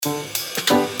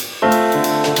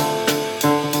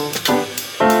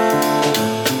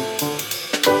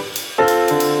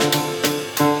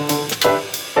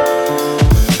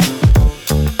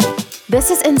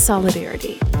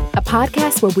Solidarity, a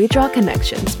podcast where we draw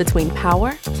connections between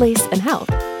power, place, and health,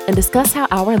 and discuss how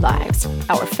our lives,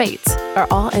 our fates, are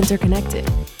all interconnected.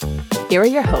 Here are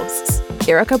your hosts,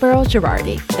 Erica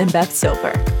Burrows-Girardi and Beth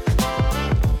Silver.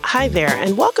 Hi there,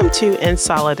 and welcome to In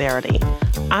Solidarity.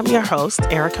 I'm your host,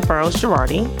 Erica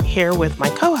Burrows-Girardi, here with my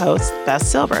co-host, Beth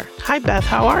Silver. Hi, Beth.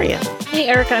 How are you? Hey,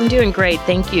 Erica. I'm doing great.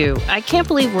 Thank you. I can't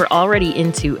believe we're already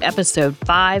into episode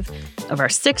 5 of our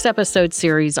 6-episode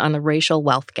series on the racial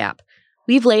wealth gap.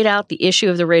 We've laid out the issue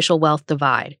of the racial wealth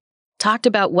divide, talked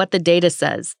about what the data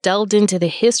says, delved into the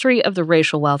history of the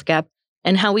racial wealth gap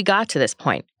and how we got to this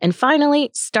point, and finally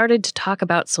started to talk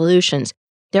about solutions.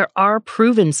 There are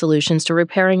proven solutions to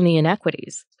repairing the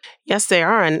inequities. Yes, they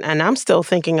are. And I'm still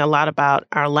thinking a lot about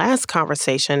our last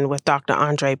conversation with Dr.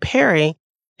 Andre Perry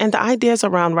and the ideas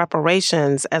around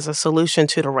reparations as a solution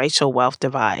to the racial wealth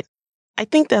divide. I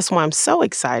think that's why I'm so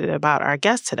excited about our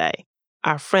guest today,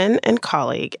 our friend and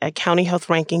colleague at County Health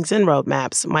Rankings and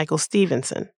Roadmaps, Michael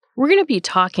Stevenson. We're going to be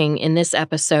talking in this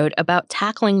episode about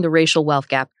tackling the racial wealth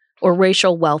gap, or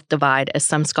racial wealth divide, as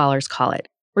some scholars call it.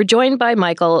 We're joined by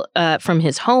Michael from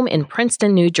his home in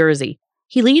Princeton, New Jersey.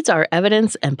 He leads our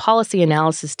evidence and policy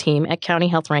analysis team at County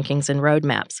Health Rankings and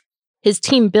Roadmaps. His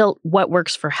team built What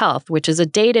Works for Health, which is a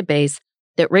database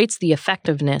that rates the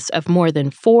effectiveness of more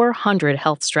than 400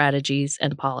 health strategies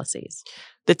and policies.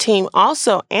 The team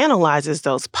also analyzes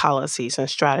those policies and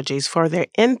strategies for their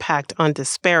impact on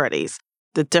disparities,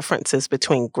 the differences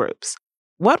between groups.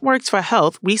 What Works for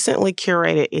Health recently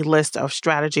curated a list of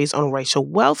strategies on racial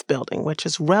wealth building, which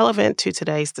is relevant to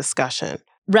today's discussion.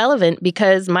 Relevant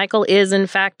because Michael is, in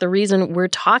fact, the reason we're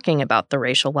talking about the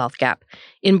racial wealth gap.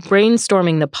 In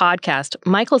brainstorming the podcast,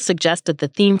 Michael suggested the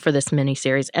theme for this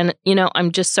miniseries, and,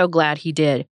 I'm just so glad he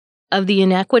did. Of the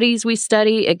inequities we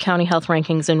study at County Health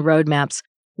Rankings and Roadmaps,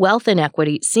 wealth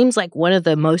inequity seems like one of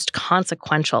the most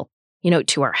consequential,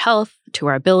 to our health, to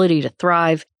our ability to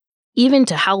thrive, even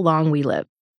to how long we live.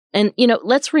 And,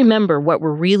 let's remember what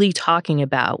we're really talking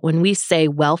about when we say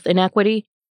wealth inequity.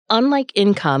 Unlike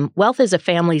income, wealth is a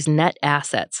family's net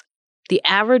assets. The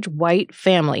average white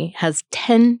family has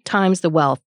 10 times the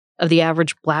wealth of the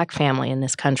average Black family in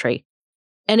this country.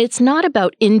 And it's not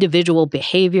about individual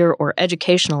behavior or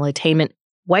educational attainment.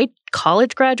 White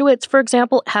college graduates, for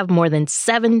example, have more than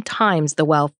 7 times the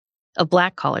wealth of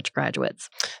Black college graduates.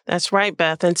 That's right,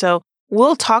 Beth. And so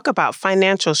we'll talk about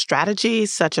financial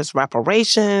strategies such as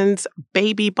reparations,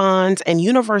 baby bonds, and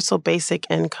universal basic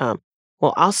income.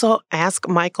 We'll also ask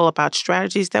Michael about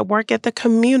strategies that work at the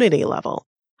community level.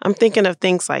 I'm thinking of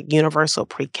things like universal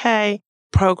pre-K,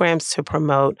 programs to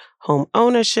promote home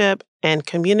ownership, and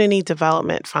community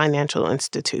development financial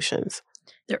institutions.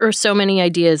 There are so many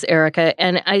ideas, Erica,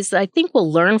 and as I think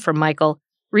we'll learn from Michael,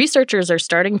 researchers are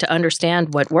starting to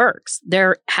understand what works.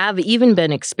 There have even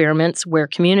been experiments where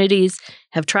communities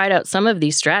have tried out some of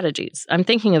these strategies. I'm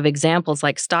thinking of examples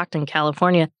like Stockton,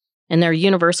 California, and their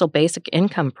universal basic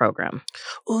income program.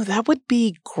 Oh, that would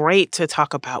be great to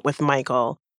talk about with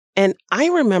Michael. And I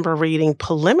remember reading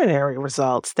preliminary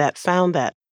results that found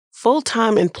that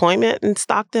full-time employment in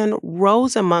Stockton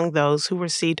rose among those who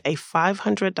received a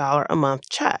 $500 a month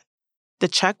check. The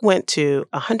check went to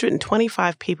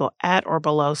 125 people at or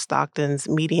below Stockton's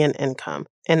median income.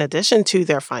 In addition to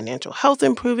their financial health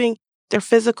improving, their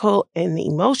physical and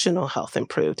emotional health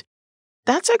improved.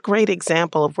 That's a great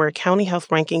example of where County Health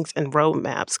Rankings and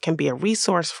Roadmaps can be a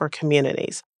resource for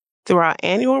communities. Through our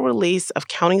annual release of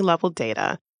county-level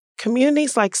data,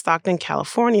 communities like Stockton,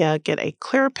 California get a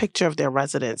clear picture of their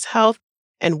residents' health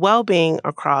and well-being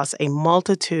across a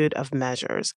multitude of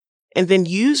measures, and then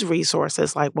use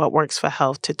resources like What Works for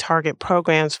Health to target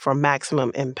programs for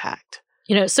maximum impact.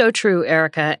 So true,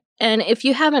 Erica. And if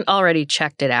you haven't already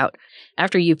checked it out,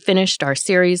 after you've finished our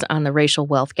series on the racial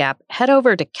wealth gap, head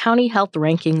over to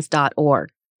countyhealthrankings.org.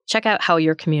 Check out how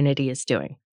your community is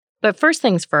doing. But first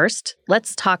things first,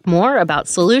 let's talk more about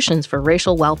solutions for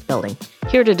racial wealth building.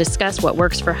 Here to discuss what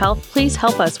works for health, please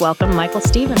help us welcome Michael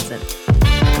Stevenson.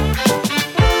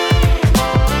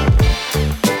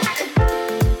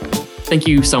 Thank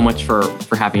you so much for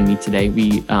having me today.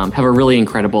 We have a really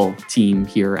incredible team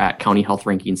here at County Health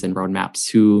Rankings and Roadmaps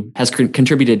who has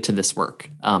contributed to this work.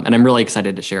 And I'm really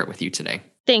excited to share it with you today.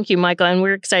 Thank you, Michael, and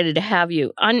we're excited to have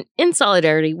you. In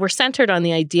Solidarity, we're centered on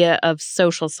the idea of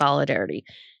social solidarity.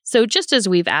 So just as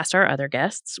we've asked our other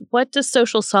guests, what does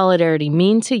social solidarity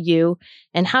mean to you,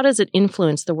 and how does it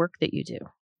influence the work that you do?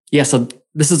 Yeah, so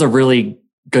this is a really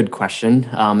good question,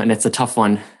 and it's a tough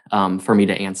one for me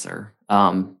to answer.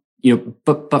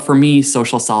 But for me,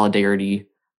 social solidarity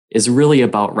is really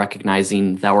about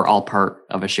recognizing that we're all part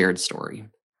of a shared story.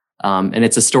 And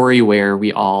it's a story where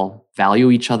we all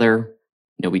value each other,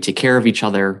 we take care of each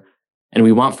other, and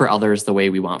we want for others the way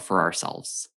we want for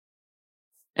ourselves.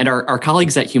 And our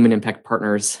colleagues at Human Impact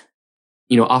Partners,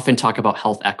 often talk about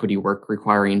health equity work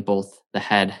requiring both the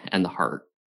head and the heart.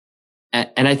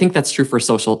 And I think that's true for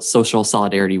social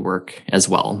solidarity work as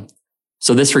well.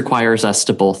 So this requires us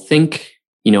to both think,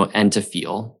 and to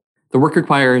feel. The work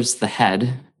requires the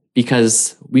head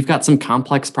because we've got some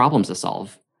complex problems to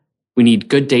solve. We need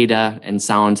good data and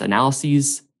sound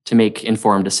analyses to make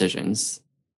informed decisions.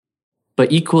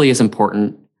 But equally as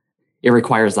important, it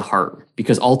requires the heart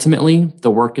because ultimately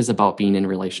the work is about being in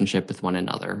relationship with one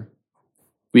another.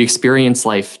 We experience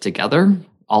life together,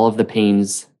 all of the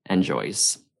pains and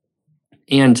joys.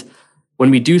 And when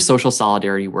we do social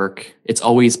solidarity work, it's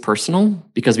always personal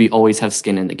because we always have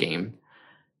skin in the game.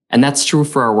 And that's true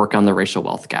for our work on the racial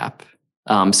wealth gap.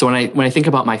 So when I think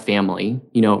about my family,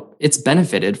 it's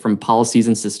benefited from policies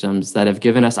and systems that have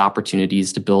given us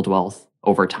opportunities to build wealth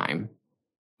over time.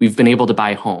 We've been able to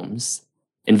buy homes,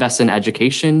 invest in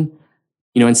education,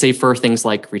 and save for things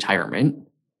like retirement.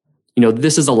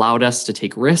 This has allowed us to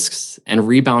take risks and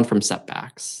rebound from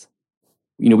setbacks.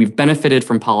 We've benefited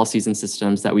from policies and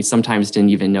systems that we sometimes didn't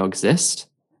even know exist.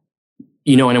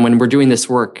 And when we're doing this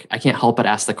work, I can't help but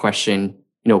ask the question,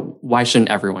 why shouldn't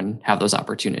everyone have those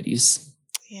opportunities?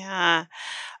 Yeah,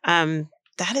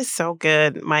 that is so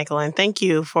good, Michael. And thank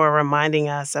you for reminding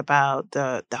us about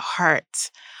the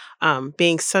heart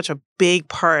being such a big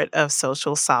part of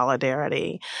social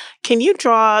solidarity. Can you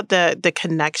draw the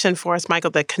connection for us, Michael,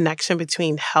 the connection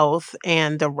between health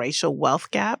and the racial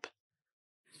wealth gap?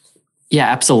 Yeah,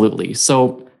 absolutely.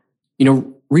 So,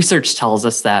 research tells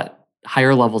us that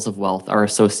higher levels of wealth are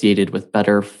associated with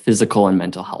better physical and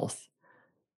mental health.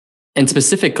 And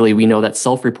specifically, we know that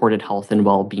self-reported health and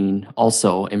well-being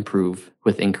also improve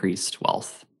with increased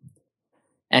wealth.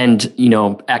 And,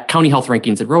 at County Health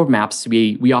Rankings and Roadmaps,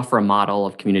 we offer a model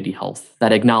of community health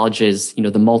that acknowledges,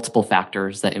 the multiple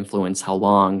factors that influence how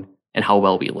long and how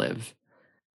well we live.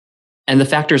 And the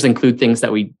factors include things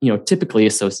that we, typically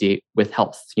associate with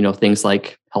health, things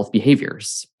like health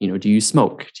behaviors. Do you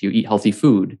smoke? Do you eat healthy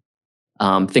food?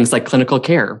 Things like clinical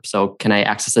care. So can I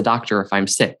access a doctor if I'm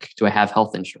sick? Do I have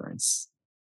health insurance?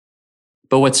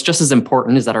 But what's just as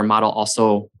important is that our model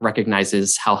also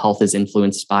recognizes how health is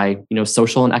influenced by,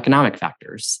 social and economic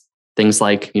factors. Things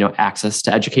like, access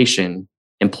to education,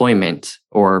 employment,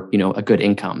 or, a good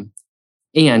income.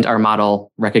 And our model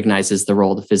recognizes the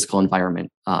role the physical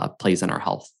environment plays in our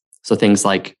health. So things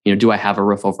like, do I have a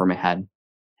roof over my head?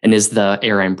 And is the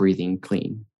air I'm breathing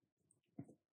clean?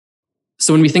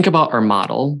 So when we think about our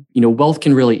model, wealth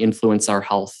can really influence our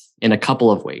health in a couple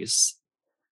of ways.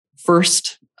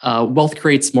 First, wealth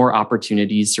creates more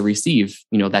opportunities to receive,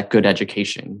 that good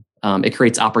education. It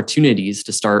creates opportunities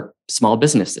to start small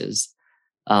businesses,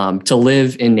 to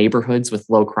live in neighborhoods with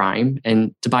low crime,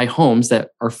 and to buy homes that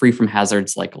are free from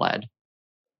hazards like lead.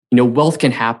 Wealth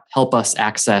can help us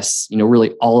access,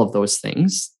 really all of those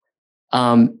things.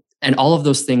 And all of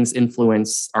those things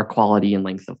influence our quality and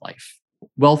length of life.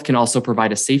 Wealth can also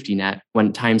provide a safety net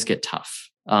when times get tough.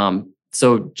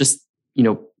 So just,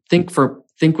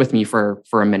 think with me for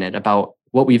a minute about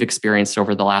what we've experienced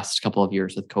over the last couple of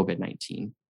years with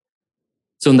COVID-19.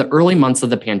 So in the early months of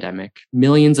the pandemic,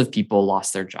 millions of people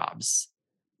lost their jobs.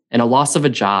 And a loss of a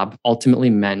job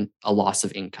ultimately meant a loss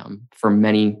of income for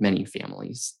many, many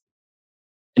families.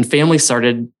 And families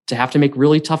started to have to make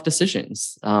really tough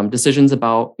decisions. Decisions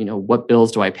about, what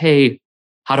bills do I pay?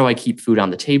 How do I keep food on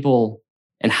the table?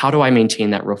 And how do I maintain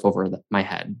that roof over my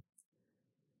head?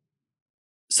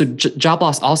 So job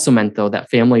loss also meant, though, that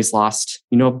families lost,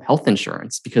 health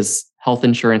insurance because health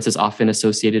insurance is often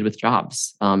associated with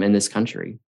jobs in this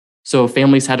country. So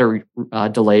families had to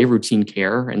delay routine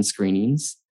care and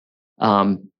screenings.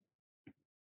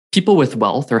 People with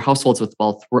wealth or households with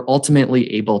wealth were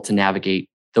ultimately able to navigate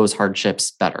those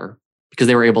hardships better because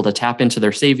they were able to tap into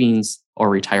their savings or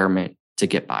retirement to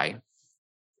get by.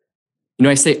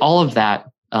 I say all of that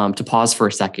to pause for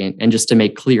a second and just to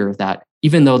make clear that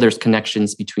even though there's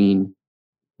connections between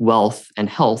wealth and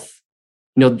health,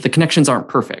 the connections aren't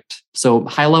perfect. So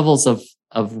high levels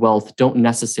of wealth don't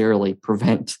necessarily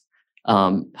prevent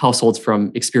households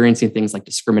from experiencing things like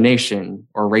discrimination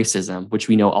or racism, which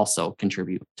we know also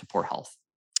contribute to poor health.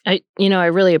 I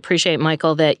really appreciate,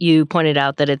 Michael, that you pointed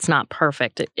out that it's not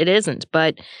perfect. It isn't,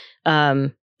 but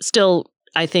still,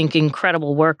 I think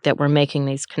incredible work that we're making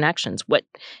these connections.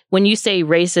 When you say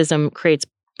racism creates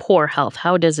poor health,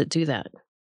 how does it do that?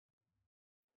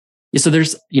 Yeah, so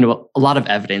there's, a lot of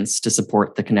evidence to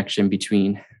support the connection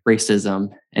between racism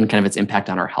and kind of its impact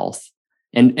on our health.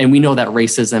 And we know that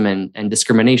racism and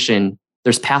discrimination,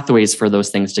 there's pathways for those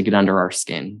things to get under our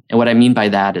skin. And what I mean by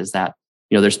that is that,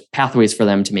 there's pathways for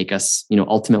them to make us,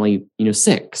 ultimately,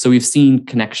 sick. So we've seen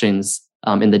connections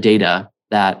in the data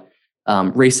that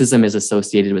racism is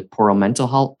associated with poorer mental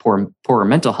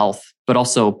health, but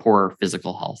also poorer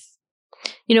physical health.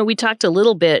 We talked a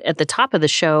little bit at the top of the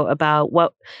show about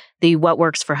what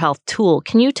Works for Health tool.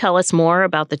 Can you tell us more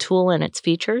about the tool and its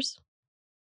features?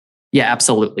 Yeah,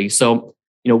 absolutely. So,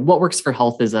 What Works for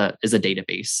Health is a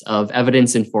database of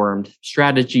evidence-informed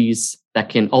strategies that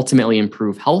can ultimately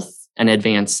improve health and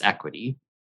advance equity.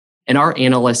 And our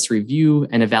analysts review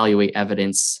and evaluate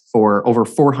evidence for over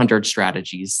 400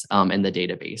 strategies in the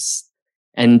database.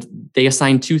 And they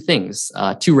assign two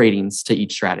ratings to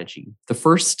each strategy. The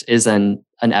first is an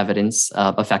evidence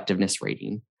of effectiveness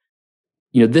rating.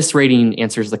 This rating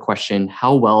answers the question,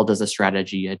 how well does a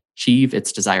strategy achieve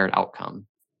its desired outcome?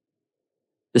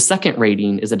 The second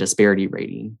rating is a disparity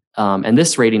rating. And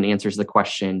this rating answers the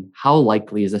question, how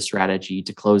likely is a strategy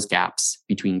to close gaps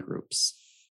between groups?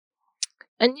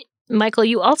 And Michael,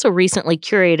 you also recently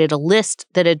curated a list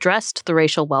that addressed the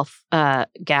racial wealth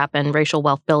gap and racial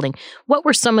wealth building. What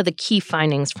were some of the key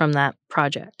findings from that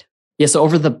project? Yeah, so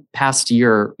over the past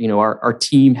year, our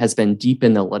team has been deep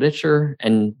in the literature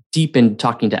and deep in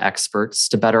talking to experts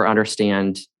to better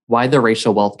understand why the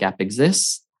racial wealth gap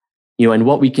exists, and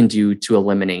what we can do to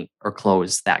eliminate or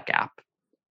close that gap.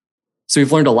 So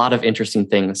we've learned a lot of interesting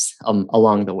things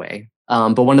along the way.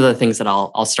 But one of the things that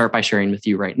I'll start by sharing with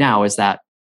you right now is that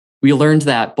we learned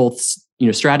that both,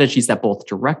 strategies that both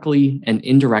directly and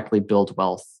indirectly build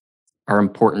wealth are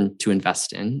important to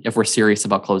invest in if we're serious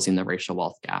about closing the racial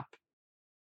wealth gap.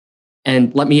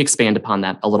 And let me expand upon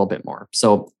that a little bit more.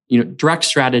 So, direct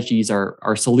strategies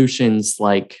are solutions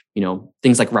like,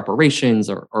 things like reparations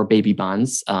or baby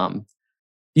bonds.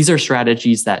 These are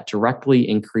strategies that directly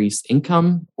increase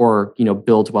income or,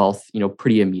 build wealth,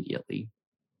 pretty immediately.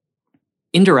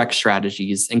 Indirect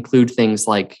strategies include things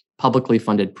like publicly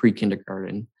funded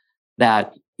pre-kindergarten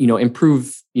that,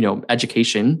 improve,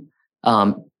 education,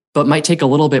 but might take a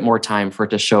little bit more time for it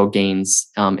to show gains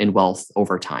in wealth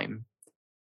over time.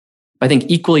 I think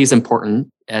equally as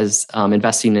important as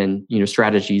investing in,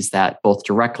 strategies that both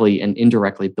directly and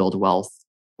indirectly build wealth,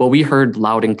 what we heard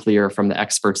loud and clear from the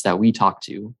experts that we talked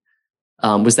to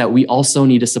was that we also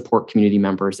need to support community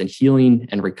members in healing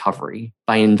and recovery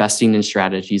by investing in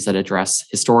strategies that address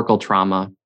historical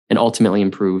trauma and ultimately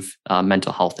improve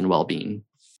mental health and well-being.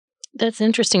 That's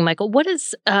interesting, Michael. What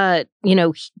does,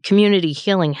 community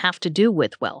healing have to do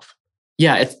with wealth?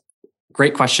 Yeah, it's a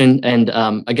great question. And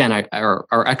again,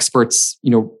 our experts,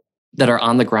 that are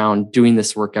on the ground doing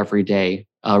this work every day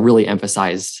really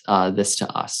emphasized this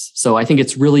to us. So I think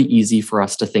it's really easy for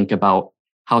us to think about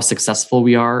how successful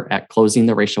we are at closing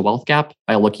the racial wealth gap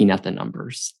by looking at the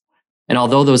numbers. And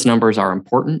although those numbers are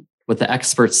important, what the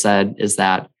experts said is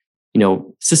that,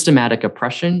 systematic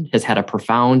oppression has had a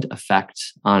profound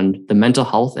effect on the mental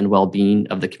health and well-being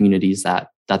of the communities that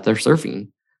they're serving.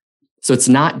 So it's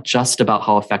not just about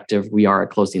how effective we are at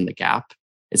closing the gap.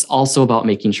 It's also about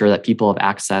making sure that people have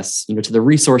access, to the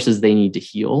resources they need to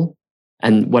heal.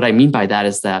 And what I mean by that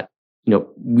is that,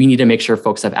 we need to make sure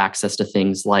folks have access to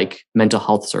things like mental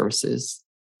health services,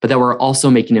 but that we're also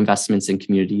making investments in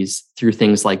communities through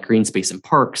things like green space and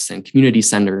parks and community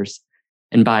centers,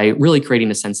 and by really creating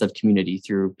a sense of community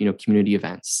through, community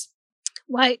events.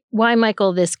 Why,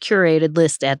 Michael, this curated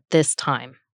list at this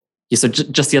time? Yeah, so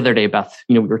just the other day, Beth,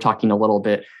 we were talking a little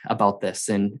bit about this,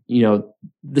 and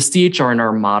the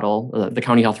CHR&R model, the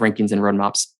County Health Rankings and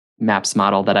Roadmaps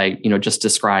model that I just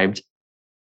described,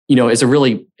 is a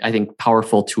really, I think,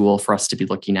 powerful tool for us to be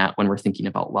looking at when we're thinking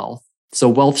about wealth. So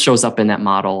wealth shows up in that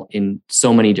model in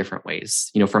so many different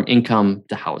ways, from income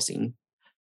to housing.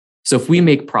 So if we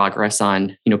make progress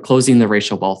on, closing the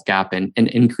racial wealth gap and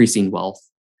increasing wealth,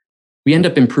 we end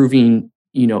up improving,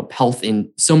 health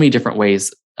in so many different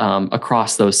ways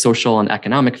across those social and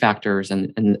economic factors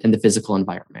and the physical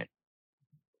environment.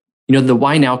 The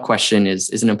why now question is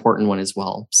an important one as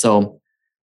well. So,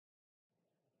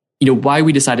 why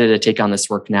we decided to take on this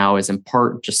work now is in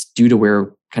part just due to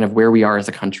where we are as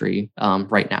a country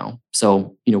right now.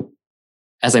 So,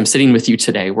 as I'm sitting with you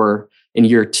today, we're in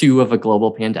year 2 of a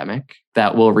global pandemic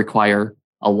that will require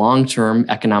a long-term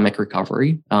economic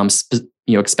recovery,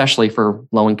 especially for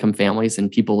low-income families and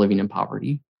people living in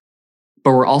poverty.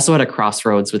 But we're also at a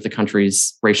crossroads with the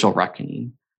country's racial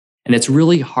reckoning. And it's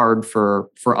really hard for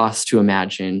us to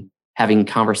imagine having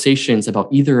conversations about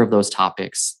either of those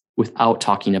topics without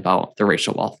talking about the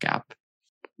racial wealth gap.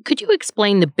 Could you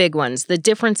explain the big ones, the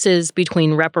differences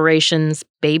between reparations,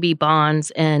 baby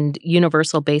bonds, and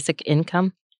universal basic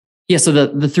income? Yeah, so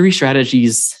the three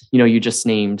strategies, you just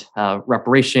named,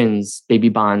 reparations, baby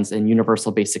bonds, and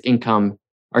universal basic income,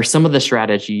 are some of the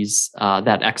strategies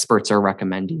that experts are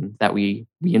recommending that we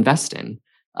invest in.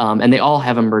 And they all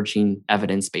have emerging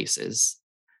evidence bases.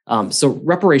 So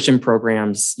reparation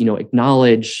programs,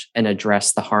 acknowledge and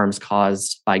address the harms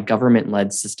caused by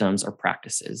government-led systems or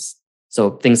practices.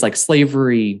 So things like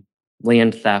slavery,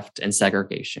 land theft, and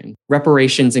segregation.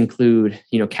 Reparations include,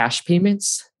 cash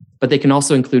payments, but they can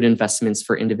also include investments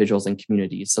for individuals and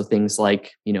communities. So things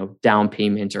like, down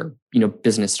payment or,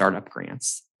 business startup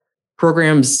grants.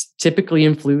 Programs typically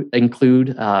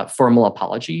include formal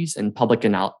apologies and public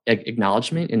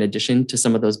acknowledgement in addition to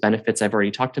some of those benefits I've already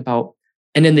talked about.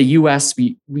 And in the US,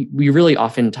 we really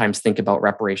oftentimes think about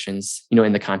reparations,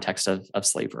 in the context of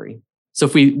slavery. So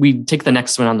if we take the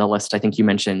next one on the list, I think you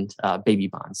mentioned baby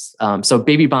bonds. So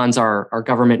baby bonds are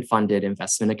government-funded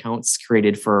investment accounts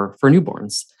created for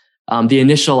newborns. The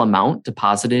initial amount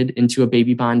deposited into a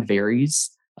baby bond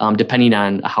varies depending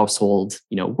on a household,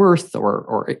 worth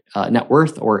or net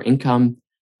worth or income.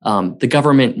 The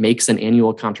government makes an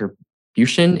annual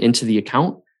contribution into the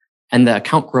account, and the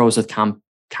account grows with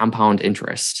compound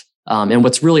interest. And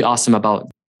what's really awesome about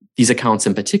these accounts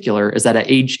in particular is that at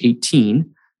age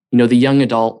 18, the young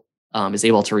adult is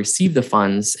able to receive the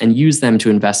funds and use them to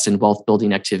invest in wealth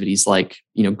building activities like,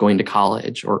 going to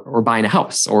college or buying a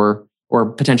house or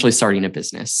potentially starting a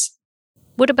business.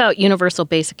 What about universal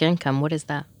basic income? What is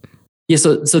that? Yeah,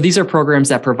 so these are programs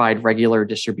that provide regular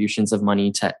distributions of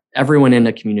money to everyone in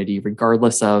a community,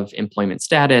 regardless of employment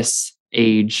status,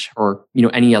 age, or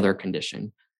any other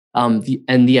condition.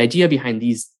 The idea behind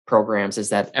these programs is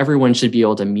that everyone should be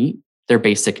able to meet their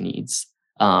basic needs.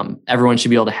 Everyone should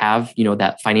be able to have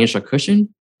that financial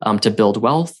cushion to build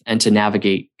wealth and to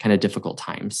navigate kind of difficult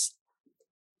times.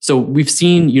 So we've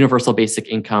seen universal basic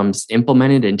incomes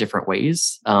implemented in different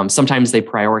ways. Sometimes they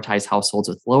prioritize households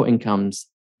with low incomes,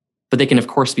 but they can, of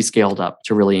course, be scaled up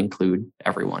to really include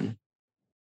everyone.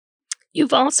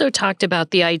 You've also talked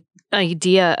about the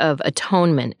idea of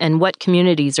atonement and what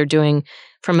communities are doing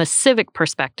from a civic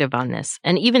perspective on this,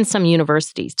 and even some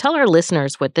universities. Tell our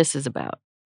listeners what this is about.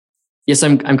 Yes,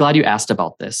 I'm glad you asked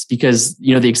about this because,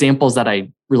 the examples that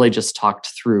I really just talked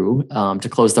through to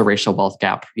close the racial wealth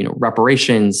gap,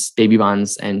 reparations, baby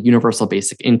bonds, and universal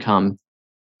basic income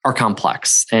are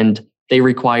complex, and they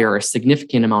require a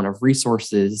significant amount of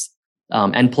resources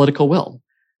and political will.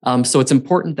 So it's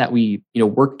important that we,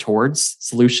 work towards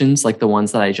solutions like the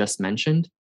ones that I just mentioned,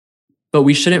 but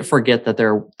we shouldn't forget that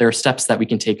there are steps that we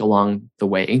can take along the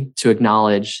way to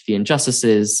acknowledge the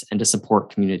injustices and to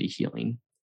support community healing.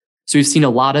 So we've seen a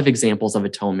lot of examples of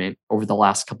atonement over the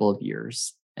last couple of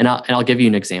years. And I'll give you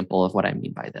an example of what I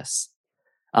mean by this.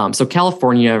 So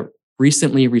California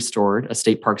recently restored a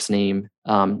state park's name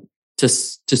to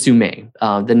Sume,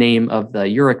 the name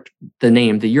the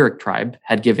Yurok tribe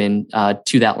had given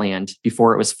to that land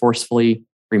before it was forcefully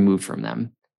removed from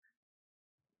them.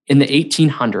 In the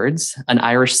 1800s, an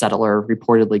Irish settler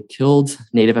reportedly killed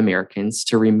Native Americans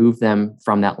to remove them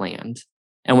from that land.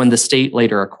 And when the state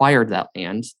later acquired that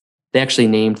land, they actually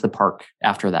named the park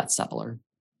after that settler.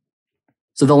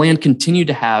 So the land continued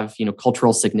to have,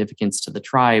 cultural significance to the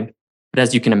tribe, but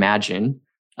as you can imagine,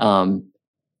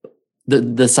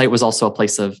 the site was also a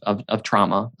place of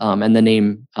trauma, and the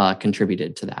name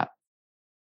contributed to that.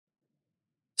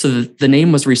 So the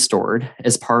name was restored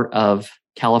as part of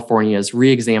California's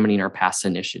Reexamining Our Past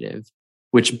initiative,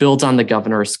 which builds on the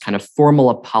governor's kind of formal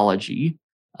apology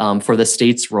for the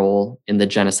state's role in the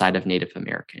genocide of Native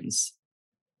Americans.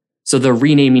 So the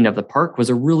renaming of the park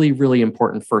was a really, really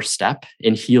important first step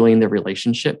in healing the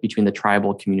relationship between the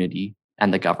tribal community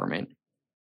and the government.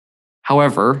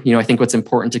 However, I think what's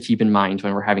important to keep in mind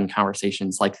when we're having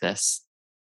conversations like this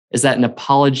is that an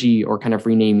apology or kind of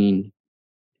renaming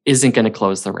isn't going to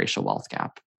close the racial wealth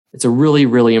gap. It's a really,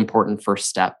 really important first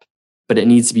step, but it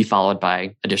needs to be followed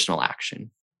by additional action.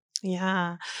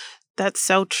 Yeah, that's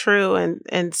so true.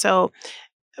 And so,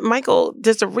 Michael,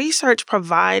 does the research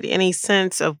provide any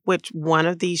sense of which one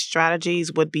of these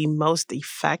strategies would be most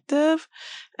effective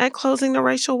at closing the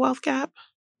racial wealth gap?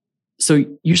 So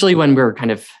usually when we're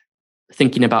kind of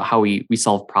thinking about how we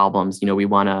solve problems, we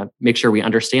want to make sure we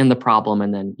understand the problem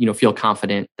and then, feel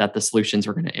confident that the solutions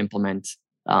we're going to implement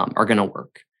are going to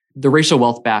work. The racial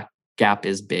wealth gap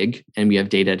is big, and we have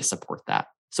data to support that.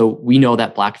 So we know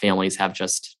that Black families have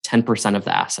just 10% of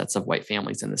the assets of white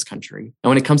families in this country. And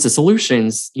when it comes to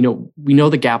solutions, we know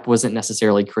the gap wasn't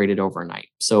necessarily created overnight.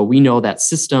 So we know that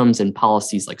systems and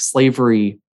policies like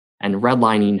slavery and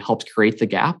redlining helped create the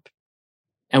gap.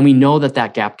 And we know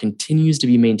that gap continues to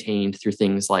be maintained through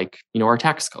things like, our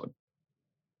tax code.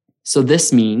 So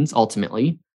this means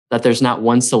ultimately that there's not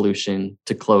one solution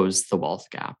to close the wealth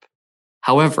gap.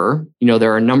 However,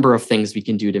 there are a number of things we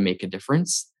can do to make a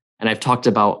difference. And I've talked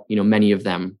about, many of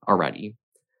them already.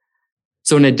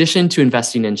 So in addition to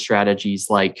investing in strategies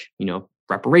like,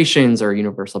 reparations or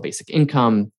universal basic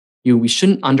income, we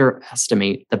shouldn't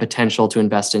underestimate the potential to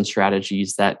invest in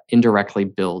strategies that indirectly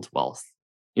build wealth.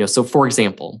 So for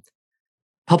example,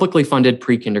 publicly funded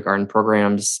pre-kindergarten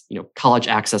programs, college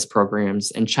access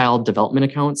programs, and child development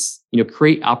accounts,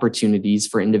 create opportunities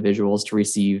for individuals to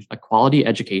receive a quality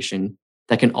education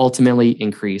that can ultimately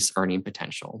increase earning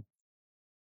potential.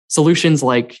 Solutions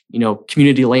like,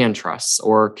 community land trusts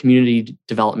or community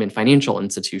development financial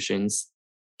institutions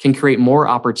can create more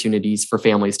opportunities for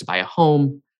families to buy a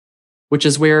home, which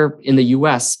is where in the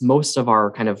US, most of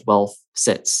our kind of wealth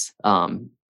sits. And,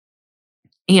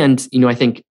 I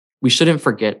think we shouldn't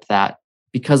forget that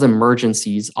because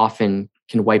emergencies often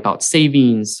can wipe out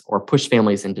savings or push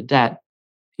families into debt,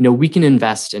 we can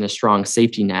invest in a strong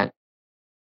safety net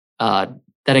that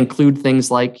include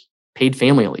things like paid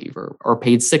family leave or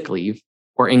paid sick leave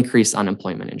or increased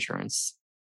unemployment insurance.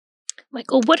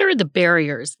 Michael, what are the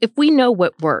barriers? If we know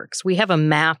what works, we have a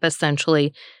map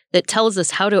essentially that tells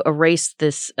us how to erase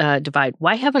this divide.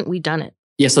 Why haven't we done it?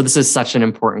 Yeah, so this is such an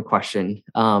important question,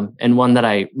 and one that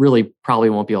I really probably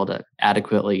won't be able to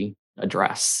adequately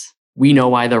address. We know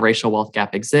why the racial wealth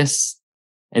gap exists,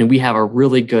 and we have a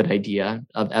really good idea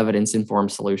of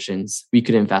evidence-informed solutions we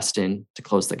could invest in to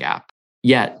close the gap.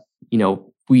 Yet,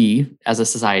 we as a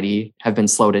society have been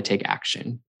slow to take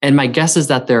action. And my guess is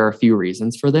that there are a few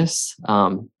reasons for this,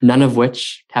 none of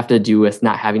which have to do with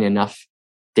not having enough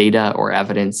data or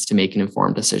evidence to make an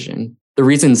informed decision. The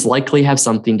reasons likely have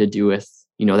something to do with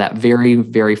that very,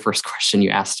 very first question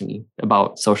you asked me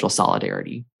about social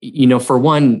solidarity. For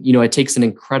one, it takes an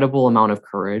incredible amount of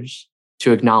courage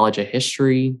to acknowledge a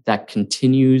history that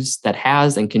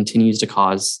has and continues to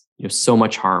cause, so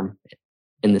much harm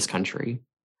in this country.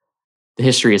 The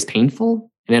history is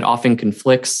painful and it often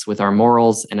conflicts with our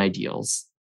morals and ideals.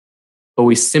 But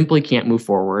we simply can't move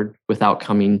forward without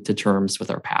coming to terms with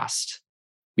our past.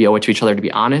 We owe it to each other to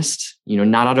be honest,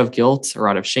 not out of guilt or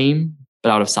out of shame,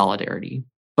 but out of solidarity.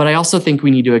 But I also think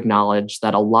we need to acknowledge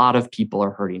that a lot of people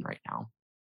are hurting right now,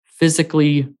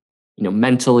 physically,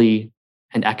 mentally,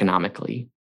 and economically.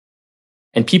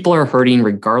 And people are hurting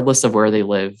regardless of where they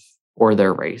live or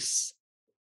their race.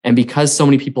 And because so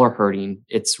many people are hurting,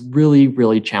 it's really,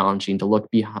 really challenging to look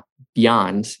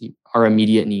beyond our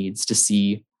immediate needs to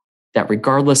see that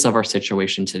regardless of our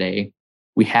situation today,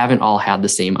 we haven't all had the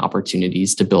same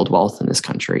opportunities to build wealth in this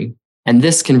country. And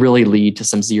this can really lead to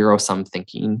some zero-sum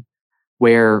thinking,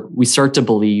 where we start to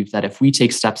believe that if we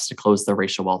take steps to close the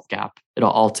racial wealth gap,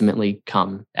 it'll ultimately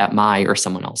come at my or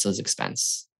someone else's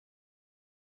expense.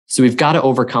 So we've got to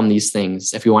overcome these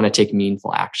things if we want to take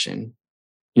meaningful action.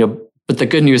 But the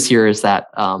good news here is that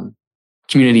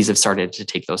communities have started to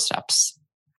take those steps.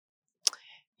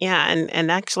 Yeah,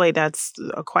 and actually that's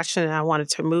a question I wanted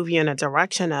to move you in a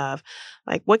direction of.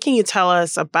 Like, what can you tell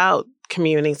us about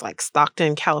communities like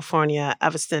Stockton, California,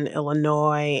 Evanston,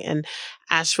 Illinois, and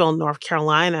Asheville, North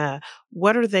Carolina?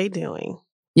 What are they doing?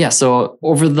 Yeah, so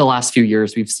over the last few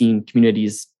years, we've seen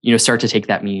communities, start to take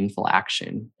that meaningful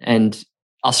action. And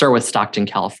I'll start with Stockton,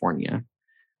 California.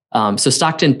 So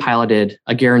Stockton piloted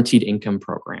a guaranteed income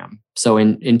program. So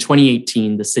in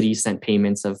 2018, the city sent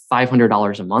payments of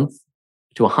 $500 a month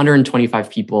to 125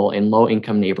 people in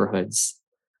low-income neighborhoods.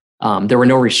 There were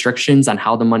no restrictions on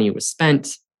how the money was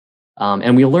spent.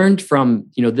 And we learned from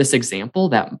this example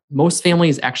that most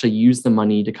families actually use the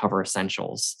money to cover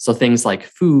essentials. So things like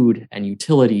food and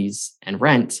utilities and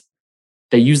rent.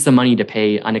 They use the money to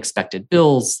pay unexpected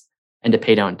bills and to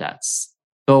pay down debts.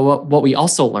 But what we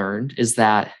also learned is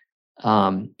that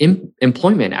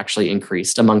employment actually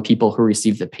increased among people who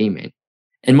received the payment.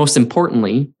 And most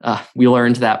importantly, we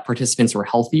learned that participants were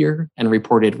healthier and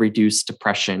reported reduced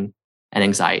depression and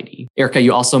anxiety. Erica,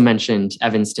 you also mentioned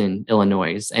Evanston,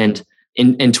 Illinois. And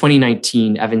in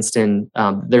 2019, Evanston,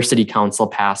 their city council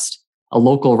passed a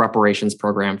local reparations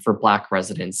program for Black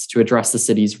residents to address the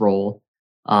city's role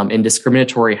in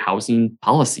discriminatory housing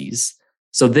policies.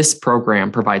 So this program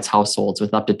provides households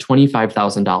with up to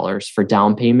 $25,000 for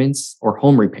down payments or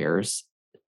home repairs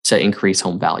to increase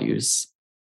home values.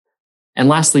 And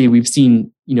lastly, we've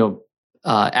seen,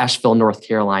 Asheville, North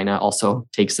Carolina also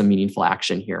take some meaningful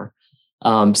action here.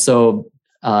 So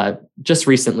just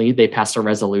recently, they passed a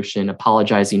resolution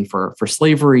apologizing for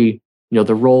slavery,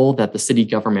 the role that the city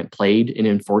government played in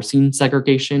enforcing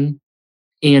segregation,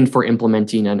 and for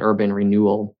implementing an urban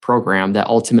renewal program that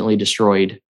ultimately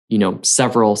destroyed,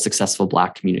 several successful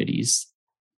Black communities.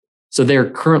 So they're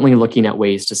currently looking at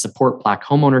ways to support Black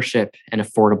homeownership and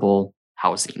affordable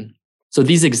housing. So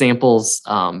these examples,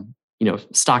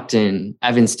 Stockton,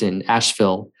 Evanston,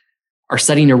 Asheville, are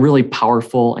setting a really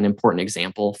powerful and important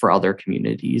example for other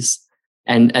communities.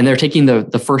 And they're taking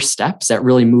the first steps at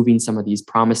really moving some of these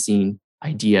promising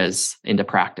ideas into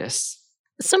practice.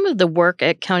 Some of the work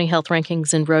at County Health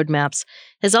Rankings and Roadmaps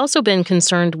has also been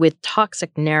concerned with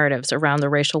toxic narratives around the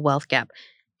racial wealth gap.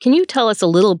 Can you tell us a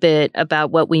little bit about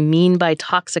what we mean by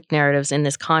toxic narratives in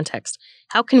this context?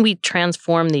 How can we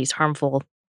transform these harmful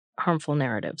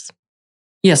narratives?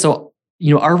 Yeah, so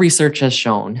our research has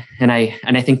shown, and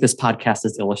I think this podcast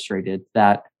has illustrated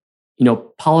that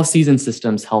policies and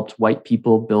systems helped white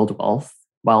people build wealth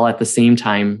while at the same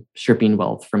time stripping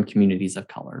wealth from communities of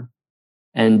color.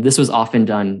 And this was often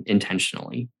done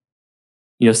intentionally.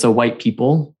 So white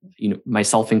people,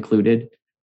 myself included,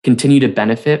 continue to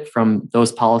benefit from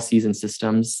those policies and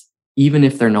systems, even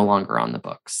if they're no longer on the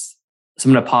books. So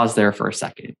I'm going to pause there for a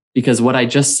second, because what I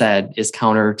just said is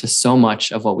counter to so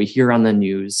much of what we hear on the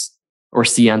news or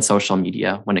see on social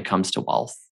media when it comes to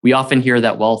wealth. We often hear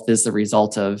that wealth is the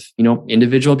result of,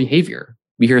 individual behavior.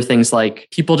 We hear things like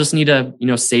people just need to,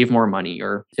 save more money,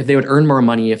 or if they would earn more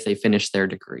money if they finish their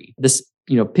degree. This,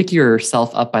 pick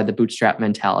yourself up by the bootstrap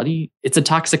mentality. It's a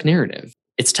toxic narrative.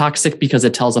 It's toxic because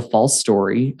it tells a false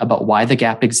story about why the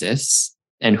gap exists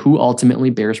and who ultimately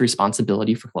bears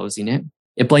responsibility for closing it.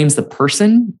 It blames the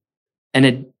person, and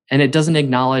it doesn't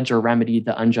acknowledge or remedy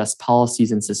the unjust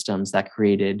policies and systems that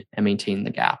created and maintained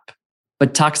the gap.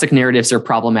 But toxic narratives are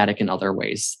problematic in other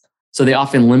ways. So they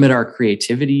often limit our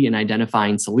creativity in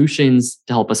identifying solutions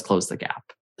to help us close the gap.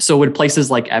 So would places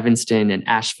like Evanston and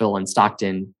Asheville and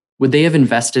Stockton, would they have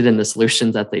invested in the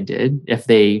solutions that they did if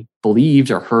they believed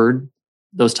or heard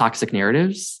those toxic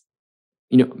narratives?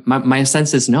 My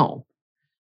sense is no.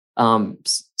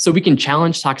 So we can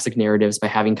challenge toxic narratives by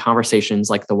having conversations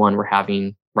like the one we're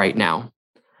having right now.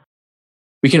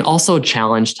 We can also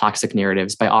challenge toxic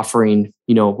narratives by offering,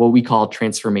 what we call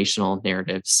transformational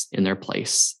narratives in their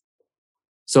place.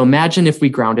 So imagine if we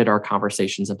grounded our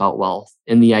conversations about wealth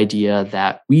in the idea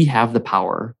that we have the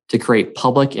power to create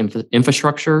public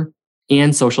infrastructure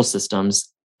and social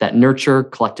systems that nurture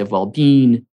collective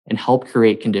well-being and help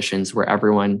create conditions where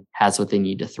everyone has what they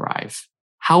need to thrive.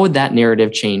 How would that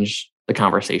narrative change the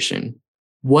conversation?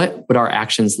 What would our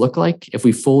actions look like if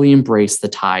we fully embrace the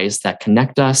ties that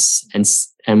connect us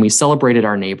and we celebrated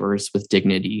our neighbors with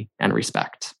dignity and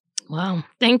respect? Wow.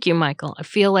 Thank you, Michael. I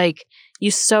feel like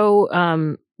you so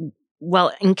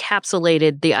well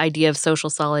encapsulated the idea of social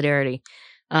solidarity,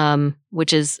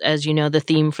 which is, as you know, the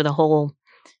theme for the whole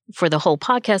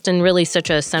podcast, and really such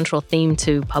a central theme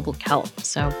to public health.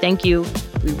 So thank you.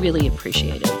 We really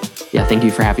appreciate it. Yeah, thank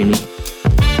you for having me.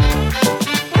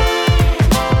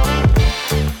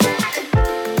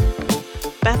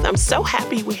 Beth, I'm so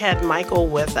happy we had Michael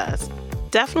with us.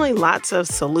 Definitely lots of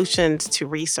solutions to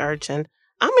research, and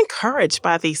I'm encouraged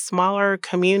by these smaller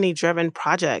community-driven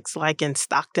projects like in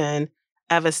Stockton,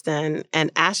 Evanston,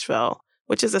 and Asheville,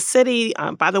 which is a city,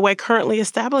 by the way, currently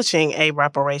establishing a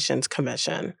reparations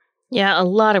commission. Yeah, a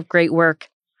lot of great work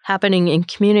happening in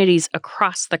communities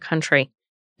across the country.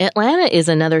 Atlanta is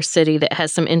another city that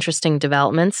has some interesting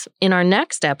developments. In our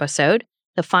next episode,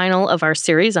 the final of our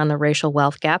series on the racial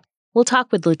wealth gap, we'll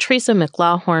talk with Latresa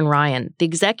McLaughlin-Ryan, the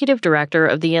executive director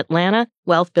of the Atlanta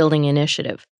Wealth Building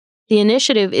Initiative. The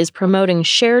initiative is promoting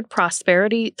shared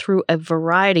prosperity through a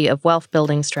variety of wealth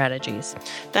building strategies.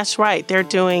 That's right. They're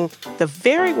doing the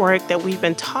very work that we've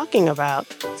been talking about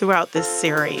throughout this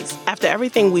series. After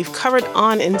everything we've covered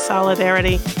on In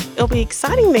Solidarity, it'll be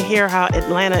exciting to hear how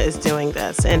Atlanta is doing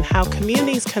this and how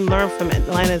communities can learn from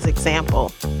Atlanta's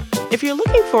example. If you're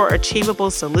looking for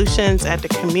achievable solutions at the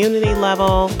community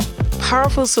level,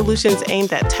 powerful solutions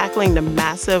aimed at tackling the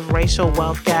massive racial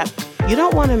wealth gap, you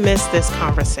don't want to miss this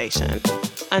conversation.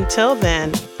 Until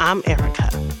then, I'm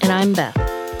Erica. And I'm Beth.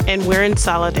 And we're In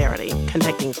Solidarity,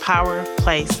 connecting power,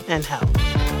 place, and health.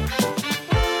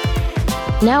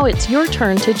 Now it's your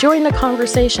turn to join the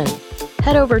conversation.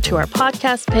 Head over to our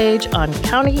podcast page on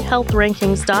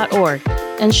countyhealthrankings.org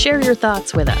and share your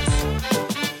thoughts with us.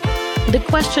 The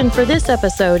question for this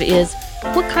episode is,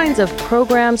 what kinds of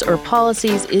programs or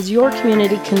policies is your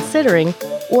community considering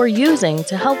or using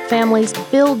to help families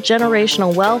build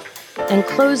generational wealth and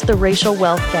close the racial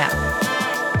wealth gap?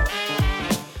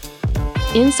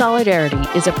 In Solidarity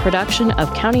is a production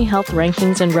of County Health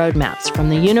Rankings and Roadmaps from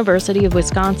the University of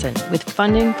Wisconsin with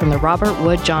funding from the Robert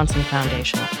Wood Johnson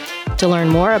Foundation. To learn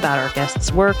more about our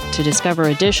guests' work, to discover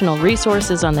additional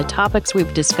resources on the topics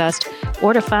we've discussed,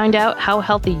 or to find out how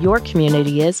healthy your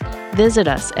community is, visit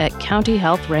us at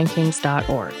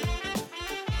countyhealthrankings.org.